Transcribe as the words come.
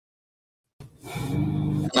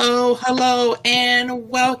Hello, hello, and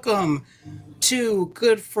welcome to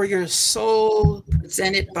Good for Your Soul,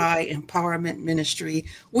 presented by Empowerment Ministry.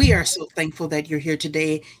 We are so thankful that you're here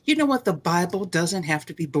today. You know what? The Bible doesn't have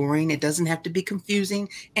to be boring, it doesn't have to be confusing,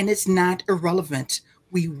 and it's not irrelevant.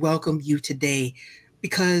 We welcome you today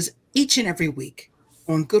because each and every week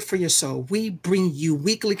on Good for Your Soul, we bring you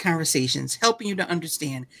weekly conversations, helping you to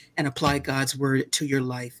understand and apply God's word to your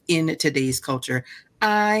life in today's culture.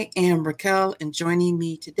 I am Raquel, and joining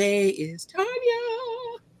me today is Tanya.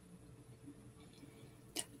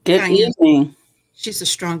 Good Tanya, evening. she's a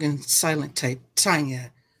strong and silent type.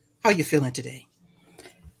 Tanya, how you feeling today?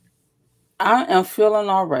 I am feeling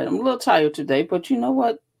all right. I'm a little tired today, but you know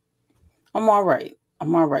what? I'm all right.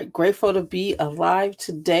 I'm all right. Grateful to be alive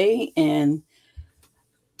today and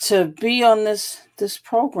to be on this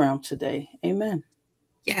program today. Amen.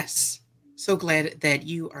 Yes. So glad that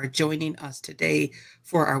you are joining us today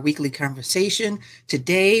for our weekly conversation.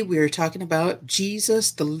 Today, we are talking about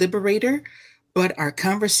Jesus, the Liberator, but our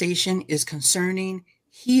conversation is concerning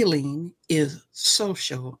healing is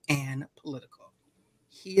social and political.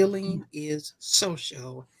 Healing is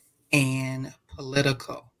social and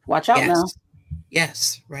political. Watch out now. Yes.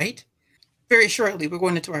 Yes, right? Very shortly, we're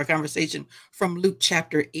going into our conversation from Luke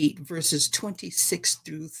chapter 8, verses 26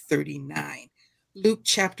 through 39. Luke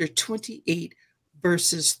chapter 28,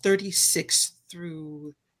 verses 36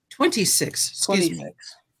 through 26, excuse me,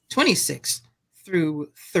 26. 26 through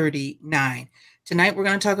 39. Tonight, we're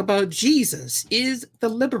going to talk about Jesus is the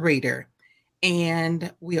liberator.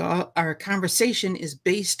 And our conversation is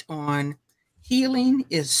based on healing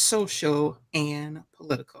is social and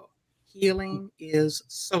political. Healing is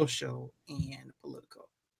social and political.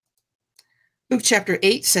 Luke chapter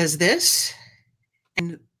 8 says this,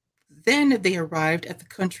 and then they arrived at the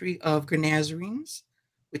country of Gernasarenes,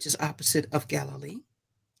 which is opposite of Galilee.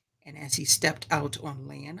 And as he stepped out on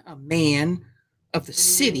land, a man of the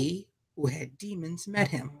city who had demons met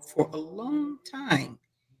him. For a long time,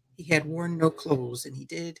 he had worn no clothes, and he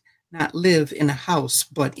did not live in a house,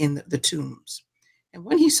 but in the tombs. And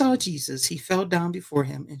when he saw Jesus, he fell down before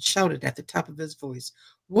him and shouted at the top of his voice,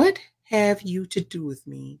 "What have you to do with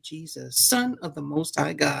me, Jesus, Son of the Most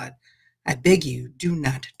High God? I beg you, do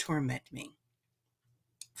not torment me."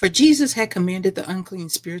 For Jesus had commanded the unclean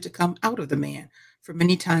spirit to come out of the man, for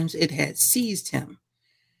many times it had seized him.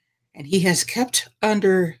 And he was kept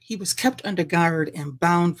under guard and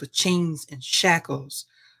bound with chains and shackles,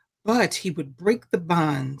 but he would break the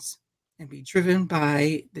bonds and be driven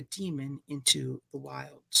by the demon into the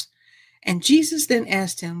wilds. And Jesus then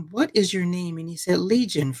asked him, "What is your name?" And he said,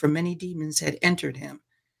 "Legion," for many demons had entered him.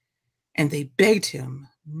 And they begged him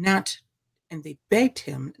not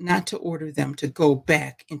to order them to go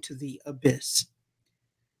back into the abyss.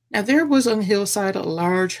 Now there was on the hillside a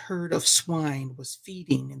large herd of swine was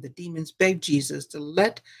feeding, and the demons begged Jesus to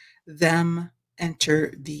let them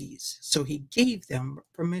enter these. So he gave them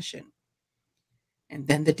permission. And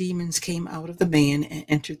then the demons came out of the man and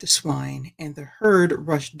entered the swine, and the herd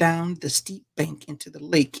rushed down the steep bank into the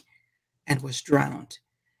lake and was drowned.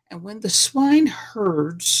 And when the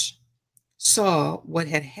swineherds saw what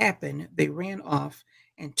had happened, they ran off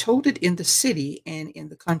and told it in the city and in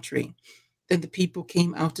the country. Then the people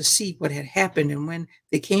came out to see what had happened, and when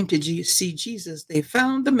they came to see Jesus, they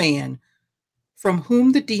found the man from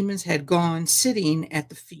whom the demons had gone sitting at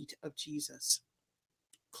the feet of Jesus,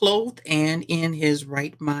 clothed and in his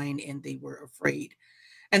right mind, and they were afraid.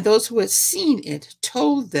 And those who had seen it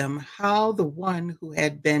told them how the one who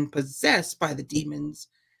had been possessed by the demons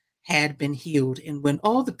had been healed. And when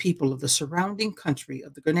all the people of the surrounding country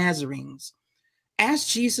of the Gernasarenes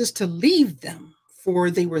asked Jesus to leave them, for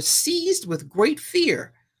they were seized with great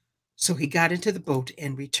fear, so he got into the boat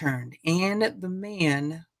and returned. And the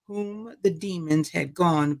man whom the demons had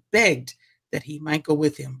gone begged that he might go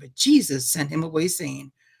with him. But Jesus sent him away,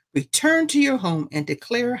 saying, "Return to your home and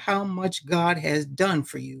declare how much God has done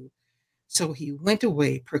for you." So he went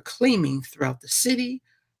away, proclaiming throughout the city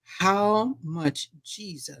how much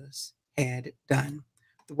Jesus had done.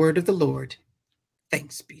 The word of the Lord.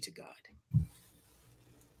 Thanks be to God.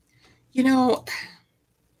 You know,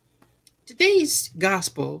 today's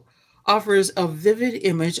gospel offers a vivid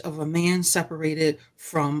image of a man separated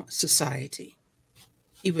from society.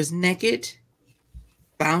 He was naked,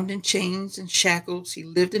 bound in chains and shackles. He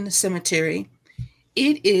lived in a cemetery.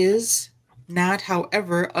 It is not,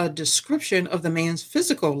 however, a description of the man's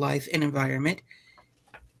physical life and environment.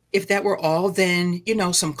 If that were all, then,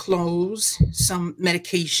 some clothes, some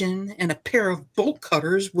medication, and a pair of bolt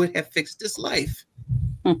cutters would have fixed his life.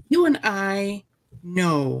 You and I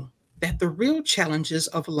know that the real challenges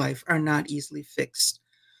of life are not easily fixed.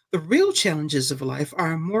 The real challenges of life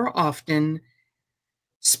are more often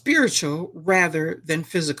spiritual rather than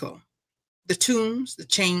physical. The tombs, the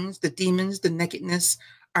chains, the demons, the nakedness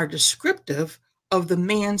are descriptive of the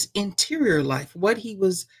man's interior life, what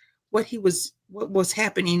was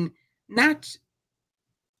happening not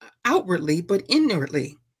outwardly, but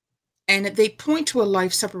inwardly. And they point to a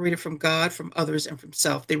life separated from God, from others, and from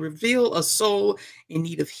self. They reveal a soul in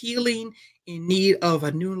need of healing, in need of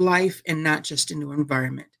a new life, and not just a new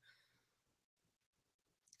environment.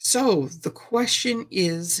 So the question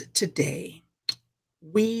is today,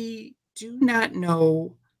 we do not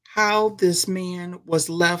know how this man was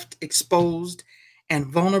left exposed and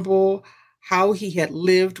vulnerable, how he had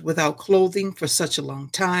lived without clothing for such a long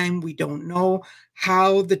time. We don't know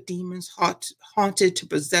how the demons haunted to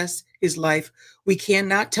possess his life. We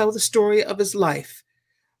cannot tell the story of his life,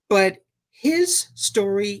 but his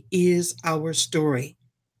story is our story,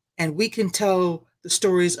 and we can tell the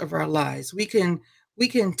stories of our lives. We can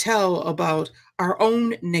tell about our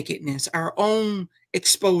own nakedness, our own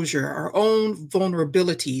exposure, our own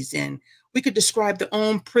vulnerabilities, and we could describe the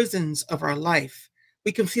own prisons of our life.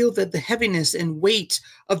 We can feel the heaviness and weight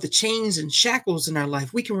of the chains and shackles in our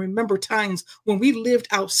life. We can remember times when we lived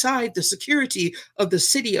outside the security of the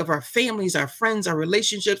city, of our families, our friends, our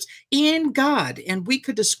relationships in God. And we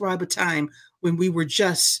could describe a time when we were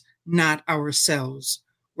just not ourselves,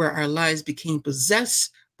 where our lives became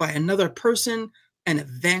possessed by another person, an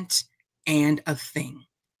event, and a thing.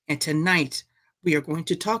 And tonight, we are going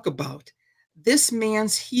to talk about this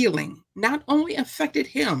man's healing not only affected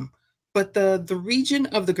him, but the region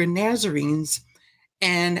of the Gernazarenes,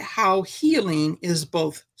 and how healing is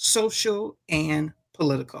both social and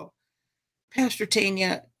political. Pastor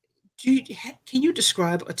Tanya, can you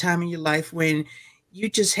describe a time in your life when you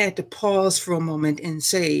just had to pause for a moment and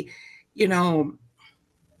say, you know,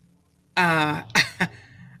 uh,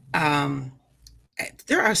 um,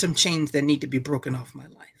 there are some chains that need to be broken off my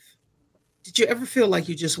life? Did you ever feel like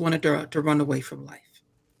you just wanted to run away from life?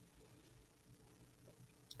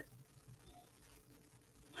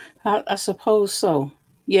 I suppose so.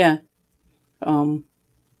 Yeah. Um,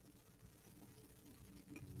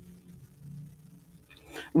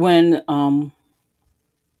 when um,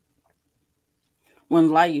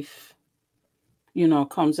 when life,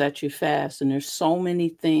 comes at you fast, and there's so many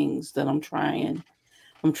things that I'm trying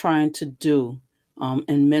to do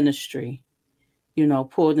in ministry.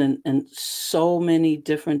 Pulled in so many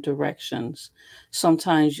different directions.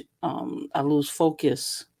 Sometimes I lose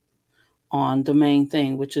focus on the main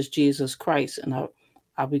thing, which is Jesus Christ, and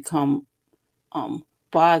I become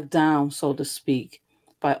bogged down, so to speak,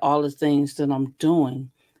 by all the things that I'm doing,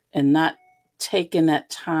 and not taking that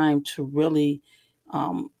time to really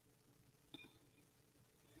um,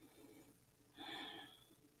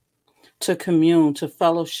 to commune, to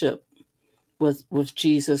fellowship with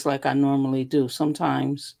Jesus like I normally do.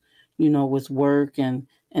 Sometimes, with work and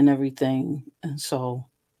everything, and so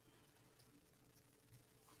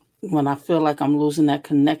when I feel like I'm losing that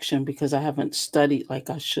connection because I haven't studied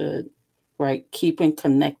like I should, right? Keeping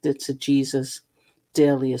connected to Jesus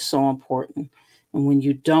daily is so important. And when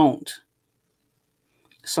you don't,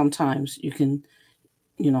 sometimes you can,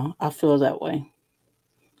 I feel that way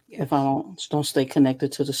if I Yes. don't stay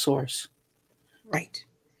connected to the source. Right.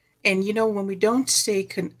 And when we don't stay,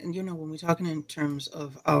 when we're talking in terms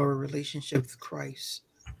of our relationship with Christ,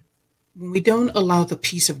 when we don't allow the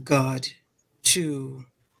peace of God to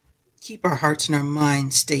keep our hearts and our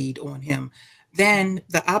minds stayed on Him, then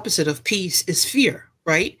the opposite of peace is fear,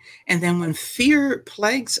 right? And then when fear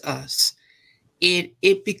plagues us, it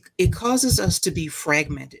causes us to be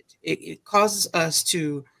fragmented. It causes us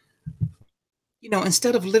to,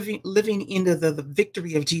 instead of living into the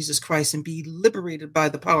victory of Jesus Christ and be liberated by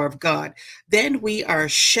the power of God, then we are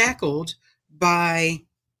shackled by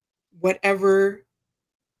whatever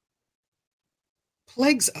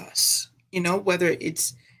plagues us, whether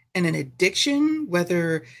it's an addiction,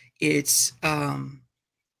 whether it's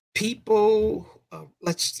people,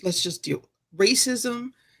 let's just deal racism,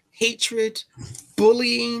 hatred,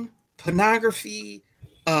 bullying, pornography,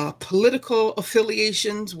 political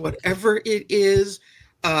affiliations, whatever it is,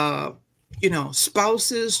 uh,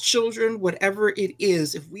 spouses, children, whatever it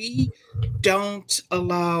is. If we don't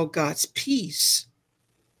allow God's peace,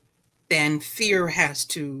 then fear has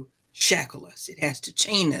to shackle us. It has to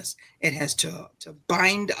chain us. It has to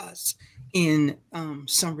bind us in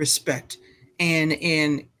some respect,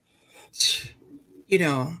 and you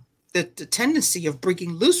know the tendency of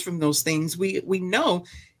breaking loose from those things we know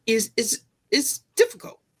is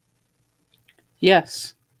difficult.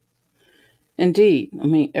 Yes, indeed. I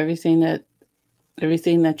mean, everything that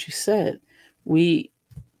you said, we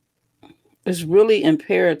it's really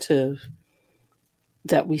imperative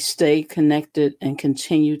that we stay connected and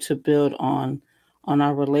continue to build on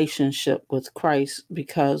our relationship with Christ,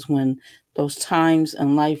 because when those times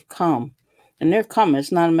in life come, and they're coming,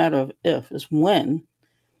 it's not a matter of if, it's when.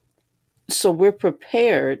 So we're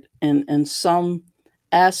prepared in some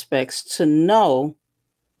aspects to know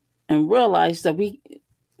and realize that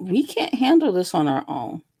we can't handle this on our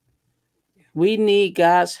own. We need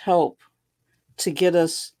God's help to get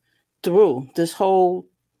us through this whole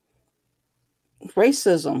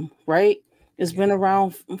racism, right? It's been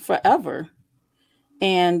around forever.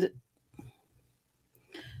 And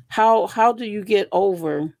how do you get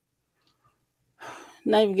over,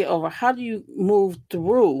 not even get over, how do you move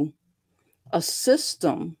through a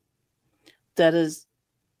system that is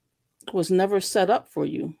was never set up for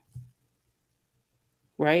you,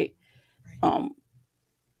 right? Um,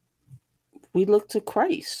 we look to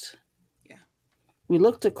Christ. Yeah. We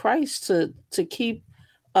look to Christ to keep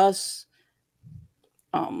us,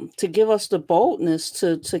 to give us the boldness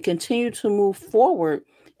to continue to move forward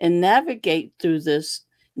and navigate through this,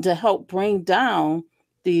 to help bring down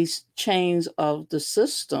these chains of the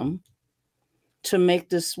system, to make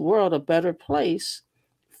this world a better place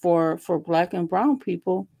for Black and brown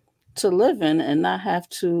people to live in, and not have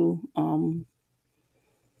to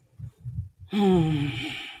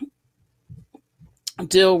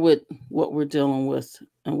deal with what we're dealing with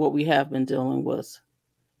and what we have been dealing with,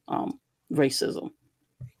 racism.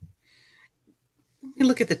 You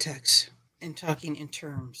look at the text and talking in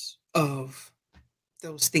terms of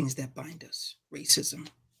those things that bind us: racism,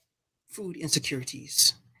 food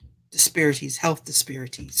insecurities, disparities, health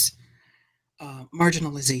disparities,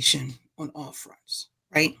 marginalization on all fronts,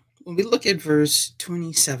 right? When we look at verse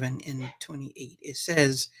 27 and 28, it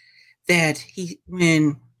says that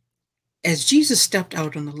as Jesus stepped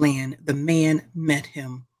out on the land, the man met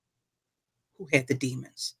him who had the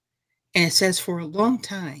demons. And it says for a long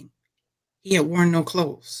time, he had worn no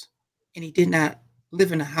clothes, and he did not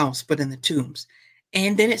live in a house, but in the tombs.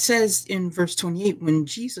 And then it says in verse 28, when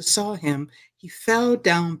Jesus saw him, he fell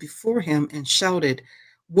down before him and shouted,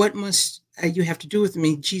 "What must you have to do with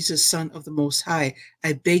me, Jesus, Son of the Most High?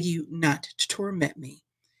 I beg you not to torment me."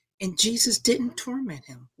 And Jesus didn't torment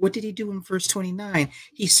him. What did he do in verse 29?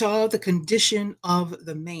 He saw the condition of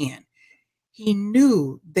the man. He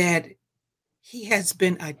knew that he has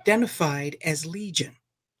been identified as Legion.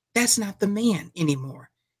 That's not the man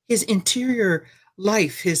anymore. His interior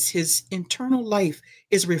life, his internal life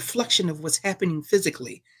is a reflection of what's happening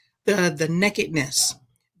physically. The nakedness,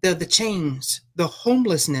 the chains, the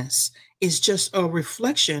homelessness is just a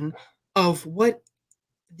reflection of what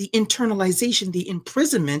the internalization, the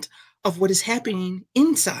imprisonment of what is happening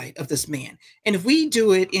inside of this man. And if we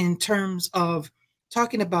do it in terms of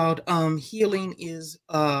talking about healing is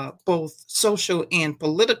both social and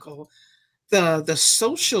political, the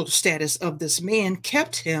social status of this man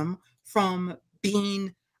kept him from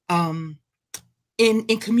being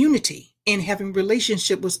in community and having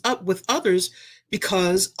relationship with others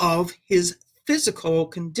because of his physical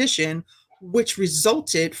condition, which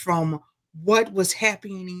resulted from what was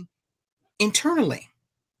happening internally.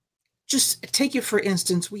 Just take it for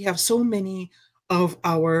instance, we have so many of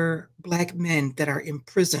our Black men that are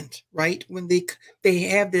imprisoned, right? When they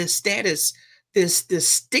have this status, this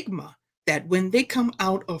stigma that when they come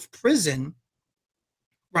out of prison,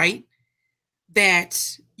 right,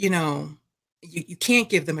 that you can't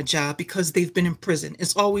give them a job because they've been in prison.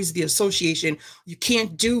 It's always the association, you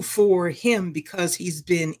can't do for him because he's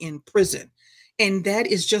been in prison. And that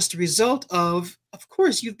is just a result of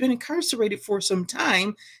course, you've been incarcerated for some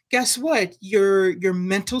time. Guess what? Your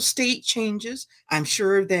mental state changes. I'm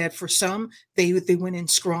sure that for some, they went in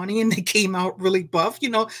scrawny and they came out really buff.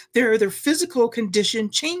 Their physical condition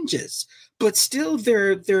changes, but still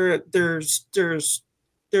their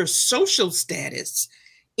social status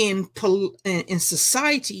in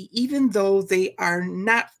society, even though they are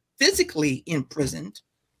not physically imprisoned,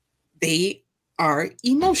 they are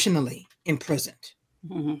emotionally imprisoned.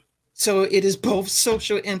 Mm-hmm. So it is both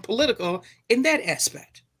social and political in that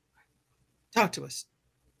aspect. Talk to us,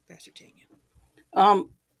 Pastor Tanya. I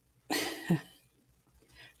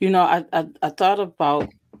thought about,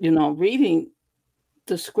 reading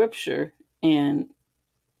the scripture, and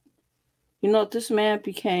this man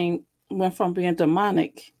went from being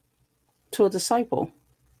demonic to a disciple,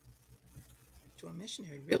 to a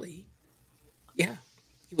missionary, really. Yeah.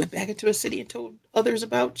 He went back into a city and told others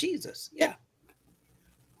about Jesus. Yeah.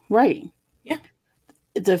 Right. Yeah.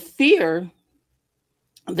 The fear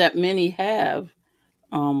that many have,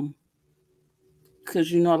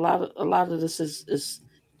 because a lot of this is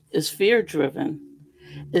fear driven,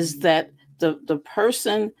 is that the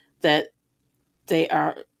person that they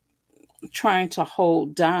are trying to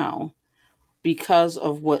hold down because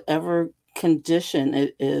of whatever condition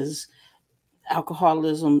it is,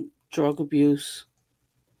 alcoholism, drug abuse,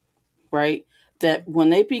 right? That when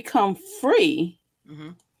they become free, Mm-hmm.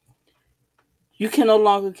 you can no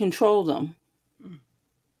longer control them, Mm.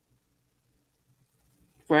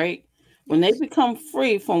 right? When they Yes. become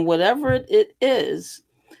free from whatever it is,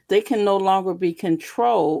 they can no longer be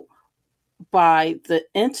controlled by the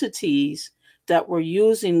entities that were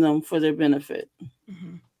using them for their benefit.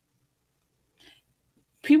 Mm-hmm.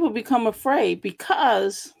 People become afraid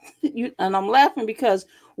because and I'm laughing because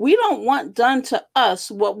we don't want done to us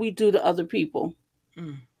what we do to other people.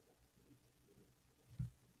 Mm.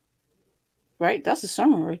 Right? That's a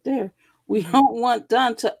sermon right there. We Mm-hmm. don't want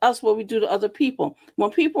done to us what we do to other people.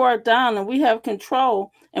 When people are down and we have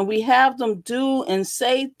control and we have them do and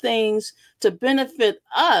say things to benefit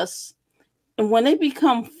us, and when they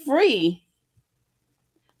become free,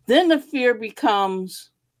 then the fear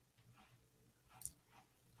becomes,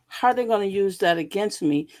 how are they going to use that against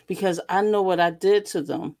me because I know what I did to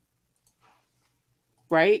them,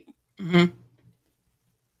 right? Mm-hmm.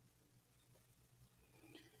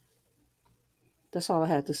 That's all I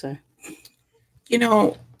had to say. You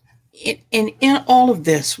know, in all of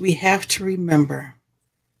this, we have to remember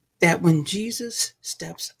that when Jesus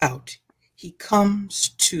steps out, he comes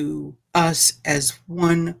to us as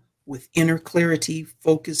one with inner clarity,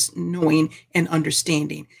 focus, knowing, and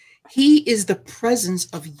understanding. He is the presence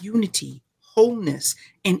of unity, wholeness,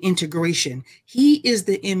 and integration. He is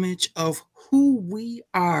the image of who we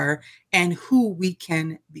are and who we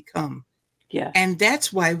can become. Yes. And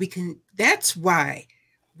that's why we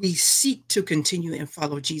seek to continue and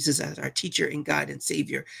follow Jesus as our teacher and God and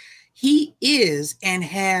Savior. He is and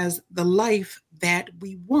has the life that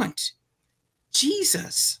we want.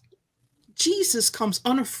 Jesus Jesus comes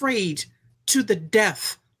unafraid to the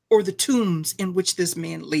death or the tombs in which this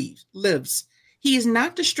man lives. He is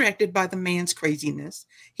not distracted by the man's craziness.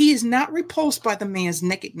 He is not repulsed by the man's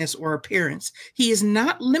nakedness or appearance. He is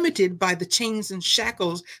not limited by the chains and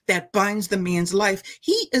shackles that binds the man's life.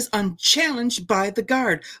 He is unchallenged by the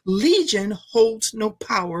guard. Legion holds no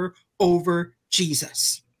power over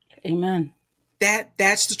Jesus. Amen.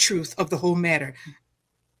 That's the truth of the whole matter.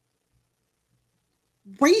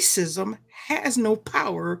 Racism has no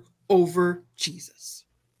power over Jesus.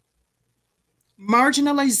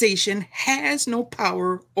 Marginalization has no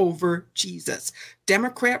power over Jesus.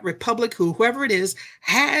 Democrat, Republic, whoever it is,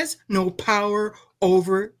 has no power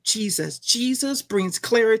over Jesus. Jesus brings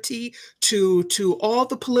clarity to all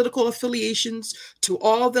the political affiliations, to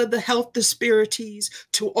all the health disparities,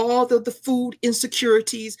 to all the food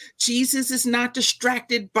insecurities. Jesus is not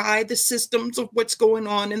distracted by the systems of what's going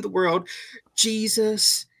on in the world.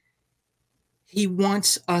 Jesus, he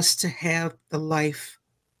wants us to have the life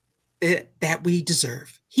that we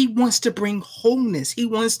deserve. He wants to bring wholeness. He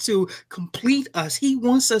wants to complete us. He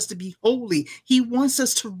wants us to be holy. He wants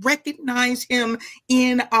us to recognize him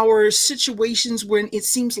in our situations when it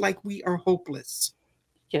seems like we are hopeless.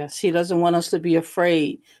 Yes, he doesn't want us to be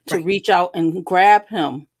afraid to Right, reach out and grab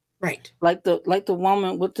him. right, Like the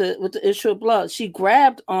woman with the issue of blood. She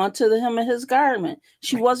grabbed onto the hem of his garment.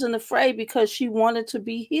 She right. wasn't afraid because she wanted to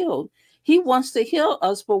be healed. He wants to heal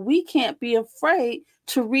us, but we can't be afraid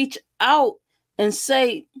to reach out and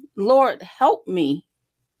say, Lord, help me.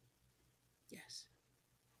 Yes.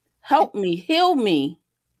 And, Help me, heal me.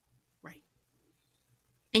 right.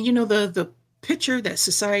 And you know, the picture that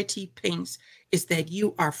society paints is that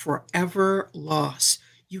you are forever lost.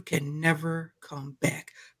 You can never come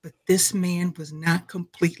back. But this man was not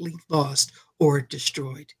completely lost or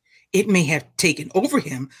destroyed. It may have taken over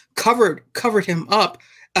him, covered him up.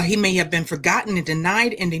 He may have been forgotten and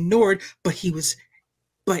denied and ignored, but he's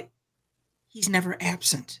never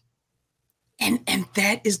absent. And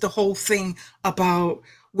that is the whole thing about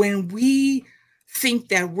when we think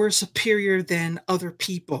that we're superior than other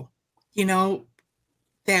people, you know,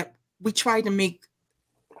 that we try to make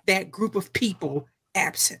that group of people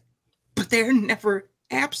absent, but they're never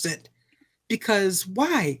absent. Because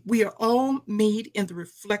why? We are all made in the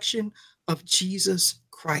reflection of Jesus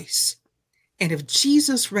Christ. And if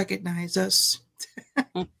Jesus recognizes us,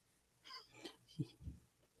 what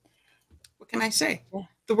can I say?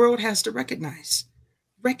 The world has to recognize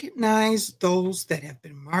those that have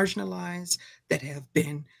been marginalized, that have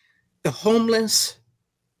been the homeless,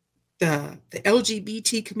 the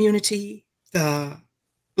LGBT community, the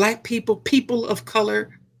Black people, people of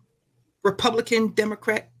color, Republican,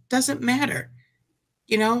 Democrat, doesn't matter.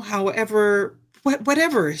 You know, however,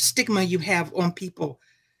 whatever stigma you have on people,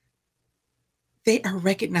 They are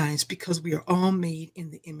recognized because we are all made in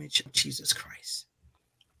the image of Jesus Christ.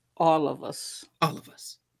 All of us. All of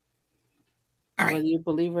us. All right. Whether you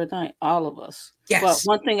believe it or not, all of us. But Yes.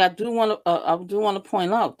 one thing I do want to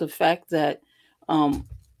point out the fact that um,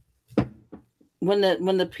 when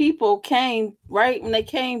the people came, right, when they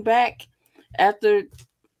came back after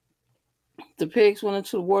the pigs went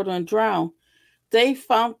into the water and drowned, they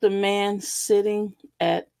found the man sitting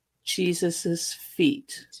at Jesus's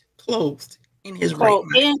feet, Clothed in his right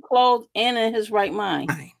mind. clothed and in his right mind,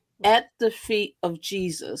 Mind. at the feet of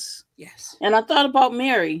Jesus. Yes. And I thought about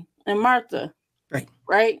Mary and Martha, Right.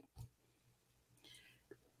 right?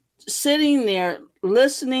 Sitting there,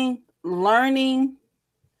 listening, learning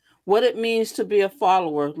what it means to be a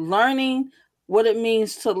follower, learning what it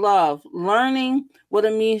means to love, learning what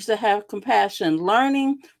it means to have compassion,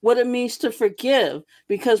 learning what it means to forgive.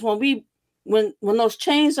 Because when those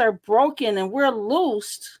chains are broken and we're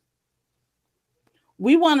loosed,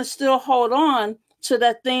 we want to still hold on to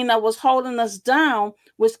that thing that was holding us down,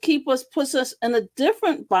 which puts us in a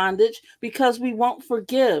different bondage because we won't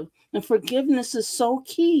forgive. And forgiveness is so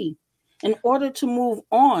key in order to move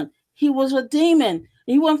on. He was a demon.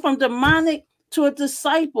 He went from demonic to a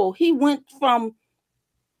disciple. He went from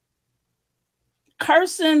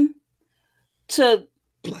cursing to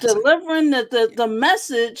delivering the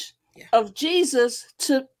message of Jesus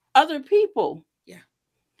to other people. Yeah.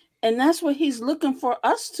 And that's what he's looking for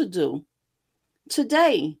us to do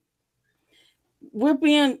today. We're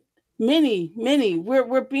being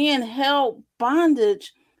we're being held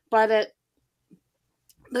bondage by that.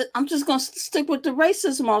 I'm just going to stick with the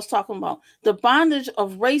racism I was talking about, the bondage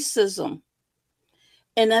of racism.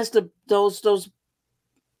 And as those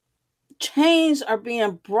chains are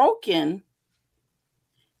being broken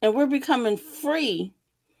and we're becoming free,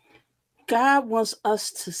 God wants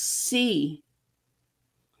us to see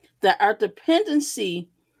that our dependency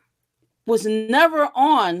was never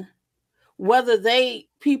on whether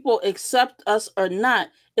people accept us or not.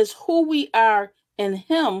 It's who we are in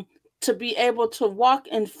him to be able to walk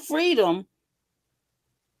in freedom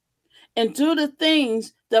and do the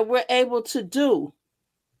things that we're able to do.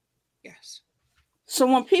 Yes.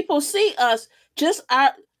 So when people see us, just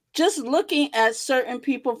looking at certain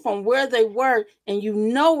people from where they were, and you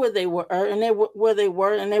know where they were, and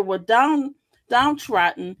they were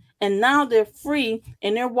downtrodden, and now they're free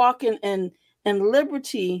and they're walking in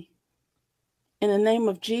liberty in the name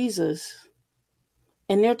of Jesus.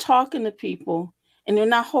 And they're talking to people and they're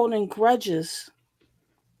not holding grudges.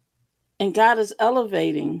 And God is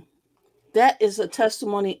elevating. That is a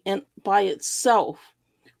testimony by itself,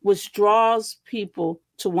 which draws people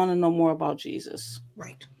to want to know more about Jesus.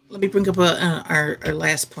 Right. Let me bring up our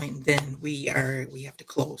last point, and then we have to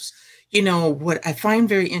close. You know what I find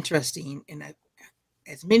very interesting, and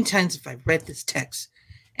as many times if I've read this text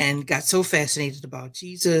and got so fascinated about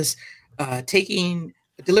Jesus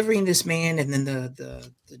delivering this man, and then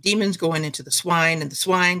the demons going into the swine, and the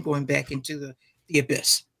swine going back into the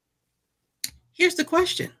abyss. Here's the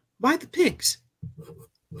question: why the pigs?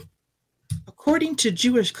 According to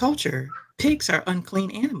Jewish culture, pigs are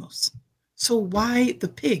unclean animals. So why the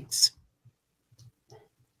pigs?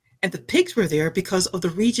 And the pigs were there because of the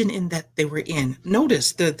region in that they were in.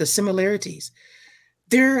 Notice the similarities.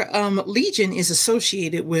 Their legion is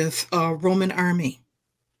associated with a Roman army,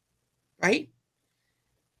 right?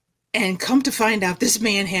 And come to find out, this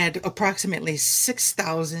man had approximately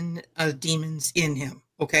 6,000 demons in him,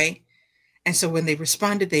 okay? And so when they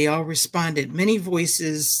responded, they all responded. Many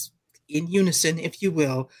voices in unison, if you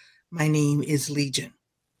will. My name is Legion.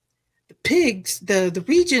 The pigs, the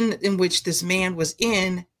region in which this man was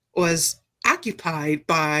in was occupied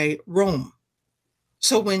by Rome.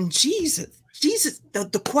 So when Jesus,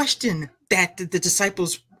 the question that the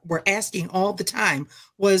disciples were asking all the time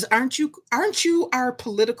was, aren't you our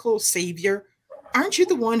political savior? Aren't you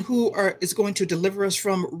the one who is going to deliver us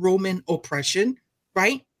from Roman oppression,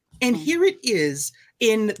 right? And here it is,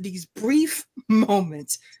 in these brief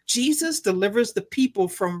moments, Jesus delivers the people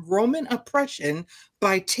from Roman oppression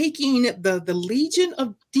by taking the legion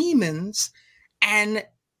of demons, and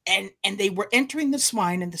they were entering the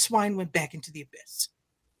swine, and the swine went back into the abyss.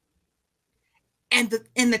 And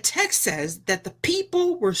the text says that the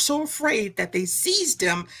people were so afraid that they seized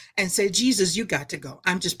him and said, Jesus, you got to go.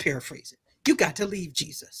 I'm just paraphrasing. You got to leave,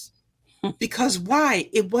 Jesus. Because why?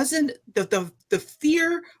 It wasn't the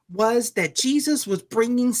fear was that Jesus was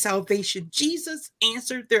bringing salvation. Jesus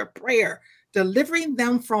answered their prayer, delivering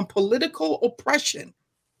them from political oppression.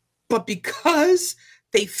 But because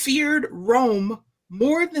they feared Rome,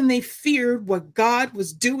 more than they feared what God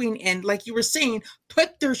was doing. And like you were saying,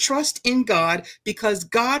 put their trust in God, because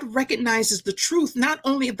God recognizes the truth, not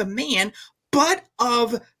only of the man, but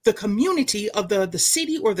of the community, of the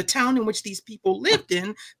city or the town in which these people lived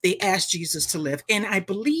in. They asked Jesus to live. And I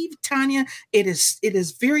believe, Tanya, it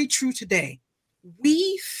is very true today.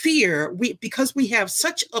 We fear, because we have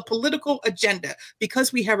such a political agenda,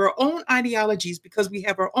 because we have our own ideologies, because we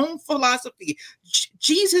have our own philosophy.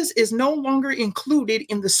 Jesus is no longer included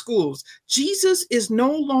in the schools. Jesus is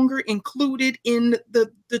no longer included in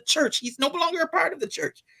the church. He's no longer a part of the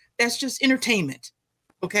church. That's just entertainment.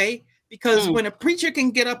 Okay? Because when a preacher can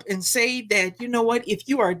get up and say that, you know what, if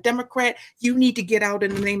you are a Democrat, you need to get out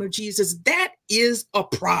in the name of Jesus, that is a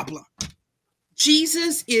problem.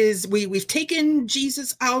 Jesus is, we've taken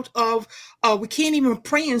Jesus out of, we can't even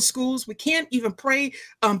pray in schools. We can't even pray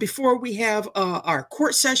before we have our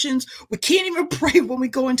court sessions. We can't even pray when we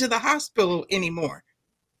go into the hospital anymore,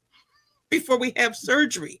 before we have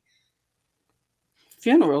surgery.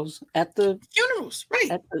 Funerals,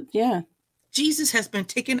 right. Yeah. Jesus has been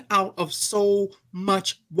taken out of so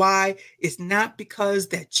much. Why? It's not because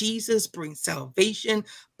that Jesus brings salvation,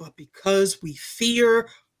 but because we fear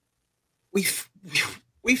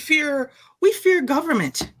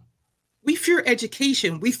government. We fear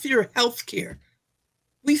education. We fear healthcare.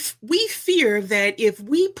 We fear that if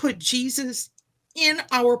we put Jesus in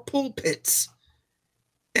our pulpits,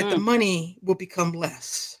 that the money will become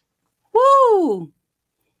less. Woo!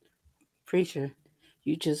 Preacher,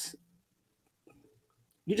 you just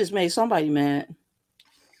made somebody mad.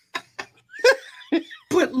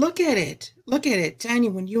 But look at it, Tanya.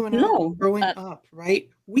 When you and I were growing up, right?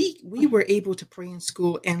 We were able to pray in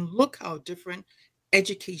school, and look how different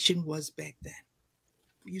education was back then.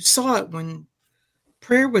 You saw it when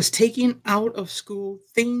prayer was taken out of school.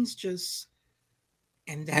 Things just,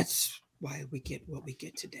 and that's why we get what we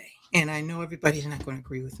get today. And I know everybody's not going to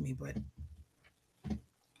agree with me, but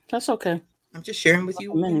that's okay. I'm just sharing with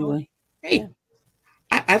you. Anyway, hey, yeah.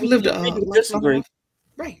 I've lived a life long enough,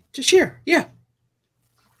 right, to share. Yeah.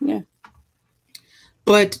 Yeah.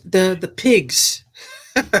 But the pigs,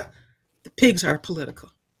 the pigs are political.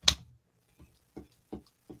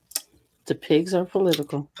 The pigs are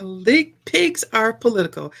political. Pigs are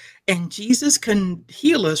political. And Jesus can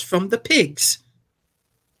heal us from the pigs,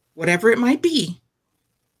 whatever it might be.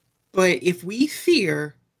 But if we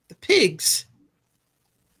fear the pigs,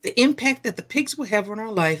 the impact that the pigs will have on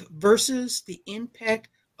our life versus the impact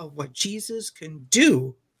of what Jesus can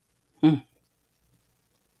do, then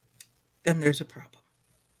there's a problem.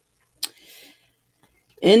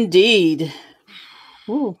 Indeed.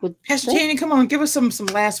 Ooh, Pastor Tanya, come on, give us some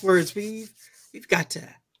last words. We've got to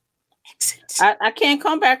exit. I can't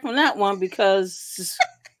come back from that one because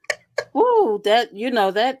woo, that hit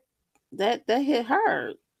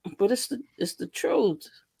hard. But it's the truth.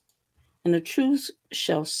 And the truth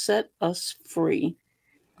shall set us free.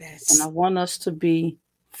 Yes. And I want us to be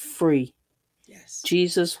free. Yes.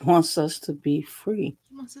 Jesus wants us to be free.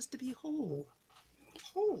 He wants us to be whole.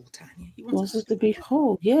 Whole, Tanya. He wants us to be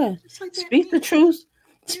whole. Yeah. Like speak the truth. Yeah.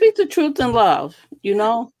 Speak the truth in love, you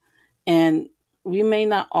know? And we may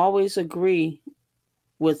not always agree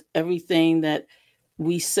with everything that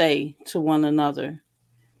we say to one another.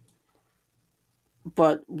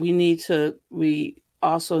 But we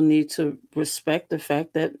also need to respect the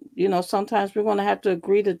fact that, sometimes we're going to have to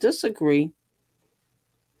agree to disagree,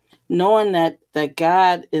 knowing that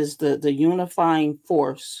God is the unifying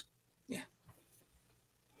force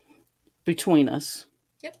between us.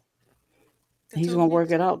 Yep. He's going to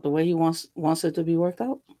work it out the way he wants it to be worked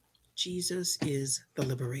out. Jesus is the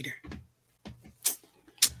liberator.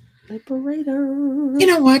 Liberator. You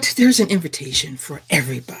know what? There's an invitation for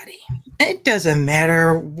everybody. It doesn't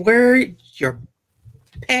matter where your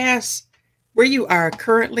past, where you are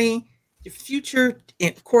currently, your future,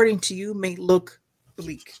 according to you, may look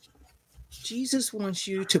bleak. Jesus wants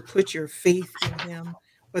you to put your faith in him,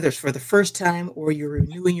 whether it's for the first time or you're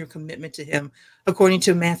renewing your commitment to him. According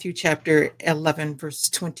to Matthew chapter 11, verse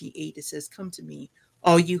 28, it says, "Come to me,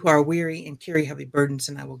 all you who are weary and carry heavy burdens,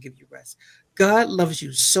 and I will give you rest." God loves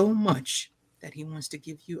you so much that he wants to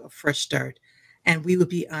give you a fresh start. And we would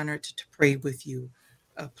be honored to pray with you.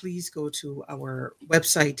 Please go to our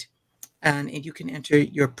website and you can enter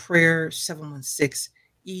your prayer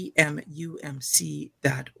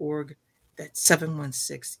 716emumc.org. That's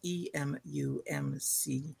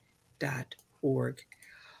 716emumc.org.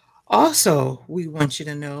 Also, we want you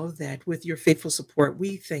to know that with your faithful support,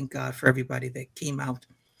 we thank God for everybody that came out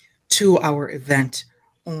to our event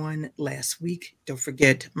on last week. Don't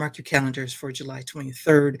forget, mark your calendars for July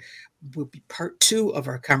 23rd will be part 2 of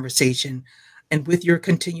our conversation And with your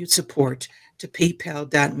continued support to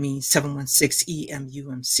paypal.me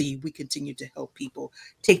 716EMUMC, we continue to help people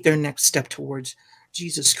take their next step towards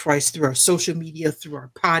Jesus Christ through our social media, through our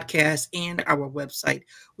podcast, and our website.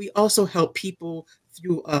 We also help people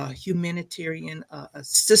through humanitarian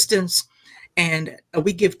assistance, and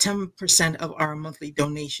we give 10% of our monthly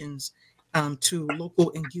donations to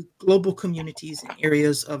local and global communities in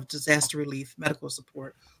areas of disaster relief, medical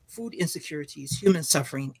support, food insecurities, human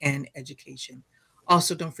suffering, and education.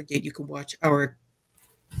 Also, don't forget you can watch our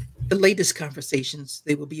latest conversations.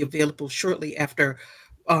 They will be available shortly after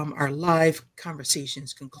our live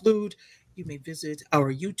conversations conclude. You may visit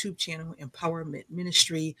our YouTube channel, Empowerment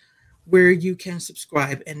Ministry, where you can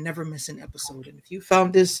subscribe and never miss an episode. And if you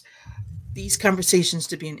found these conversations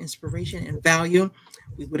to be an inspiration and value,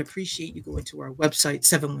 we would appreciate you going to our website,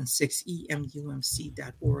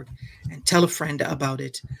 716emumc.org, and tell a friend about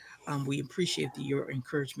it. We appreciate your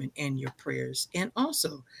encouragement and your prayers. And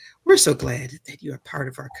also, we're so glad that you are part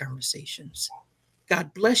of our conversations.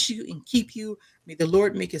 God bless you and keep you. May the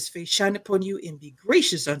Lord make his face shine upon you and be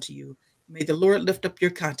gracious unto you. May the Lord lift up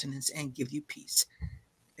your countenance and give you peace.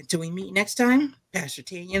 Until we meet next time, Pastor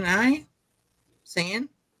Tanya and I saying,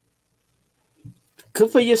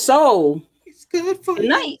 good for your soul. it's good for Good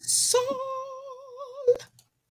your night. soul.